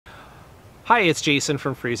Hi, it's Jason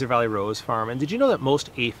from Fraser Valley Rose Farm, and did you know that most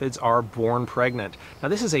aphids are born pregnant? Now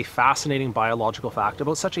this is a fascinating biological fact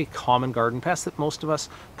about such a common garden pest that most of us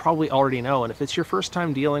probably already know, and if it's your first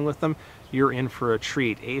time dealing with them, you're in for a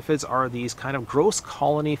treat. Aphids are these kind of gross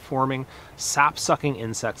colony-forming, sap-sucking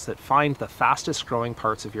insects that find the fastest growing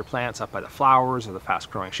parts of your plants up by the flowers or the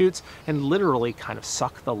fast-growing shoots and literally kind of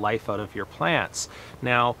suck the life out of your plants.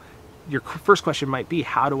 Now, your first question might be,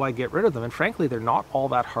 how do I get rid of them? And frankly, they're not all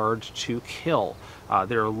that hard to kill.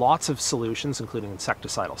 There are lots of solutions, including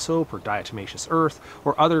insecticidal soap or diatomaceous earth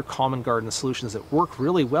or other common garden solutions that work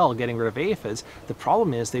really well getting rid of aphids. The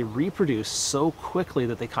problem is they reproduce so quickly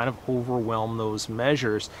that they kind of overwhelm those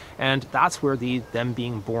measures, and that's where them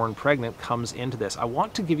being born pregnant comes into this. I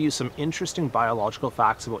want to give you some interesting biological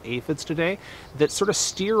facts about aphids today that sort of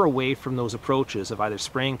steer away from those approaches of either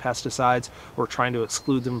spraying pesticides or trying to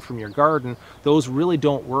exclude them from your garden. Those really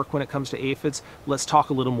don't work when it comes to aphids. Let's talk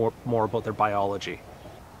a little more about their biology.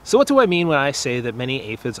 So what do I mean when I say that many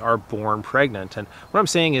aphids are born pregnant? And what I'm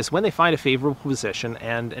saying is when they find a favorable position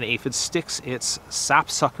and an aphid sticks its sap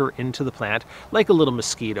sucker into the plant, like a little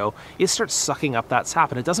mosquito, it starts sucking up that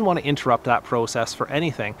sap and it doesn't want to interrupt that process for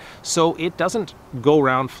anything. So it doesn't go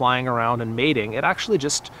around flying around and mating. It actually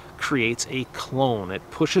just creates a clone. It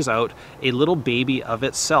pushes out a little baby of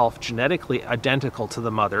itself, genetically identical to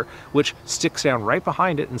the mother, which sticks down right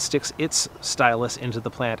behind it and sticks its stylus into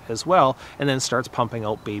the plant as well, and then starts pumping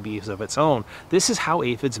out babies of its own. This is how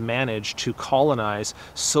aphids manage to colonize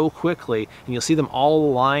so quickly, and you'll see them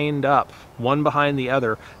all lined up, one behind the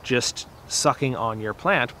other, just sucking on your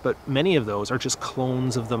plant, but many of those are just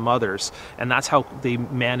clones of the mothers, and that's how they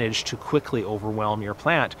manage to quickly overwhelm your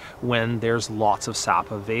plant when there's lots of sap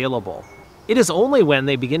available. It is only when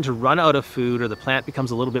they begin to run out of food or the plant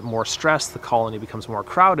becomes a little bit more stressed, the colony becomes more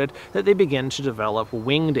crowded, that they begin to develop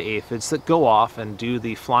winged aphids that go off and do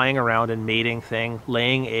the flying around and mating thing,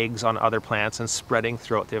 laying eggs on other plants and spreading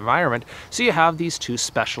throughout the environment. So you have these two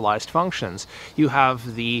specialized functions. You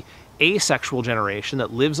have the asexual generation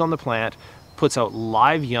that lives on the plant, puts out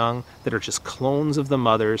live young that are just clones of the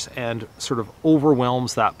mothers and sort of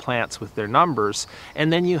overwhelms that plants with their numbers.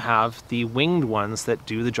 And then you have the winged ones that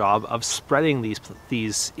do the job of spreading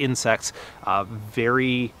these insects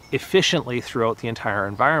very efficiently throughout the entire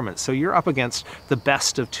environment. So you're up against the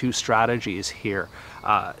best of two strategies here.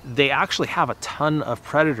 They actually have a ton of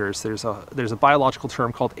predators. There's a biological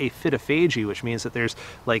term called aphidophagy, which means that there's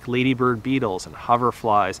like ladybird beetles and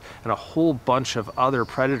hoverflies and a whole bunch of other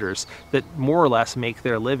predators that more or less make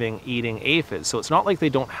their living eating aphids. So it's not like they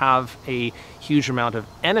don't have a huge amount of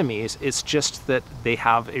enemies, it's just that they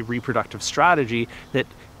have a reproductive strategy that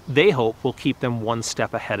they hope will keep them one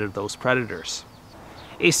step ahead of those predators.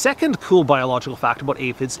 A second cool biological fact about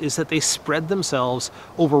aphids is that they spread themselves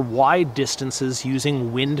over wide distances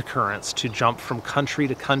using wind currents to jump from country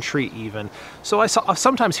to country even. So I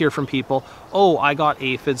sometimes hear from people, oh, I got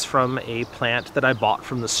aphids from a plant that I bought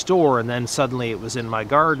from the store and then suddenly it was in my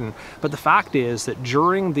garden. But the fact is that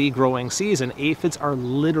during the growing season, aphids are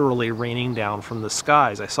literally raining down from the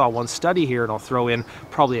skies. I saw one study here, and I'll throw in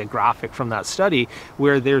probably a graphic from that study,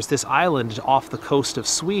 where there's this island off the coast of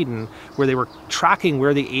Sweden where they were tracking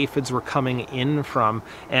where the aphids were coming in from,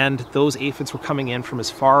 and those aphids were coming in from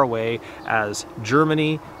as far away as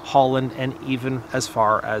Germany, Holland, and even as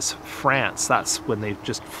far as France. That's when they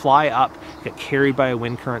just fly up, get carried by a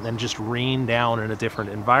wind current, and then just rain down in a different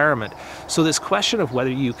environment. So this question of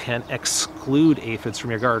whether you can exclude aphids from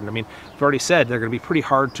your garden, I mean, I've already said they're going to be pretty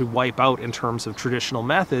hard to wipe out in terms of traditional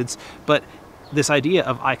methods, but this idea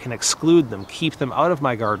of I can exclude them, keep them out of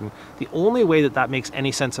my garden, the only way that makes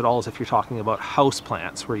any sense at all is if you're talking about house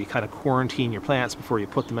plants, where you kind of quarantine your plants before you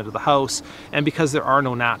put them into the house. And because there are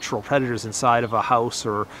no natural predators inside of a house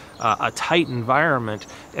or a tight environment,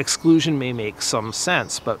 exclusion may make some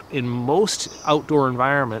sense. But in most outdoor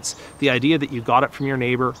environments, the idea that you got it from your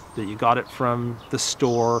neighbor, that you got it from the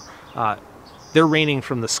store, they're raining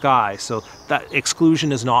from the sky. So that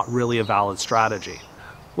exclusion is not really a valid strategy.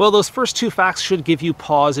 Well, those first two facts should give you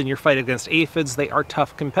pause in your fight against aphids. They are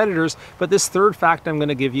tough competitors, but this third fact I'm going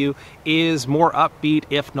to give you is more upbeat,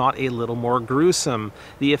 if not a little more gruesome.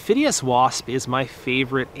 The Aphidius wasp is my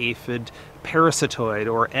favorite aphid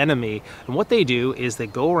parasitoid or enemy, and what they do is they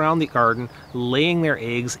go around the garden laying their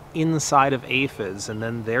eggs inside of aphids, and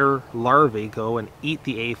then their larvae go and eat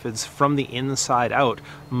the aphids from the inside out,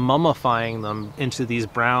 mummifying them into these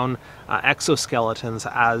brown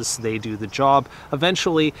exoskeletons as they do the job,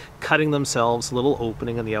 eventually cutting themselves a little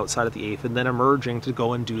opening on the outside of the aphid, then emerging to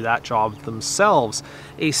go and do that job themselves.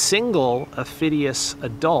 A single Aphidius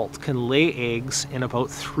adult can lay eggs in about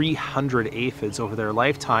 300 aphids over their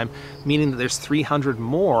lifetime, meaning mean that there's 300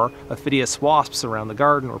 more Aphidius wasps around the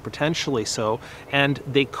garden, or potentially so, and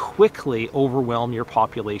they quickly overwhelm your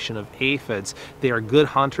population of aphids. They are good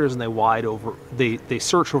hunters, and they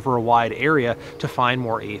search over a wide area to find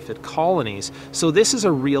more aphid colonies. So this is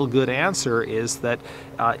a real good answer, is that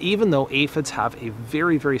even though aphids have a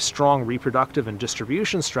very, very strong reproductive and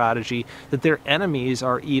distribution strategy, that their enemies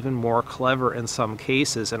are even more clever in some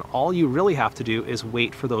cases, and all you really have to do is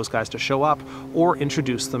wait for those guys to show up or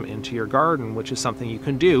introduce them into your garden, which is something you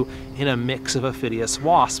can do in a mix of Aphidius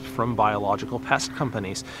wasp from biological pest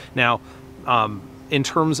companies. Now, in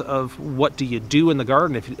terms of what do you do in the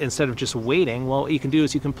garden instead of just waiting, well, what you can do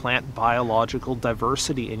is you can plant biological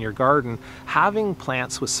diversity in your garden. Having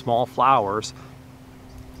plants with small flowers,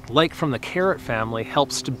 like from the carrot family,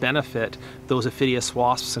 helps to benefit those Aphidius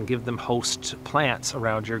wasps and give them host plants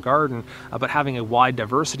around your garden. But having a wide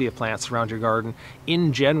diversity of plants around your garden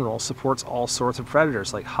in general supports all sorts of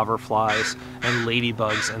predators like hoverflies and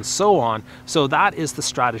ladybugs and so on. So that is the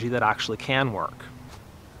strategy that actually can work.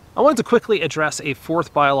 I wanted to quickly address a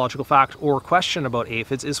fourth biological fact or question about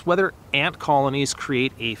aphids, is whether ant colonies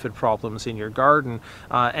create aphid problems in your garden.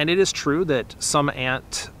 And it is true that some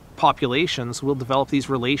ant populations will develop these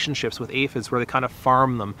relationships with aphids where they kind of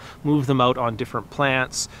farm them, move them out on different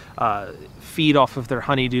plants, feed off of their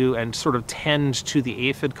honeydew, and sort of tend to the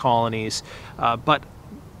aphid colonies. But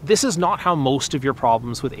this is not how most of your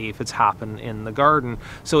problems with aphids happen in the garden.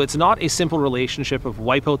 So it's not a simple relationship of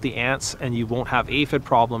wipe out the ants and you won't have aphid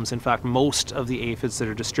problems. In fact, most of the aphids that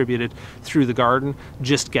are distributed through the garden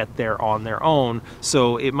just get there on their own.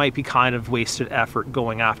 So it might be kind of wasted effort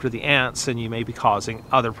going after the ants, and you may be causing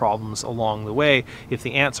other problems along the way. If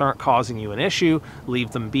the ants aren't causing you an issue,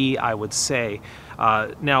 leave them be, I would say.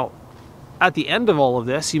 Now, at the end of all of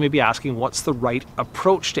this, you may be asking, what's the right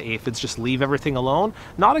approach to aphids? Just leave everything alone?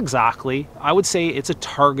 Not exactly. I would say it's a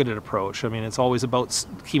targeted approach. I mean, it's always about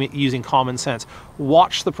using common sense.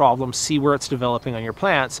 Watch the problem, see where it's developing on your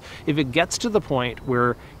plants. If it gets to the point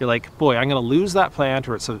where you're like, boy, I'm going to lose that plant,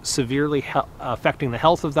 or it's severely affecting the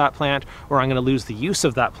health of that plant, or I'm going to lose the use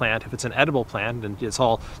of that plant if it's an edible plant and it's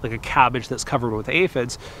all like a cabbage that's covered with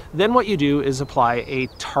aphids, then what you do is apply a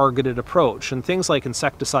targeted approach. And things like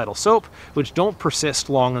insecticidal soap, which don't persist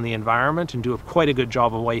long in the environment and do quite a good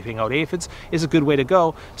job of wiping out aphids, is a good way to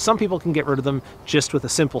go. Some people can get rid of them just with a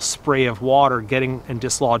simple spray of water, getting and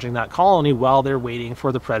dislodging that colony while they're waiting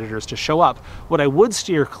for the predators to show up. What I would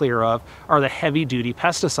steer clear of are the heavy-duty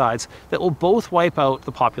pesticides that will both wipe out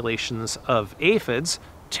the populations of aphids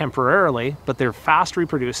temporarily, but they're fast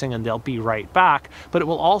reproducing and they'll be right back, but it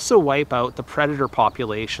will also wipe out the predator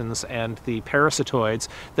populations and the parasitoids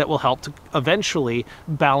that will help to eventually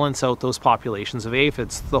balance out those populations of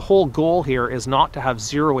aphids. The whole goal here is not to have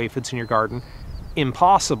zero aphids in your garden.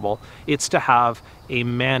 Impossible. It's to have a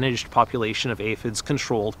managed population of aphids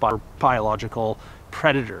controlled by biological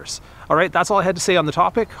predators. All right, that's all I had to say on the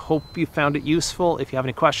topic. Hope you found it useful. If you have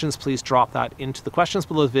any questions, please drop that into the questions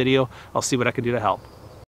below the video. I'll see what I can do to help.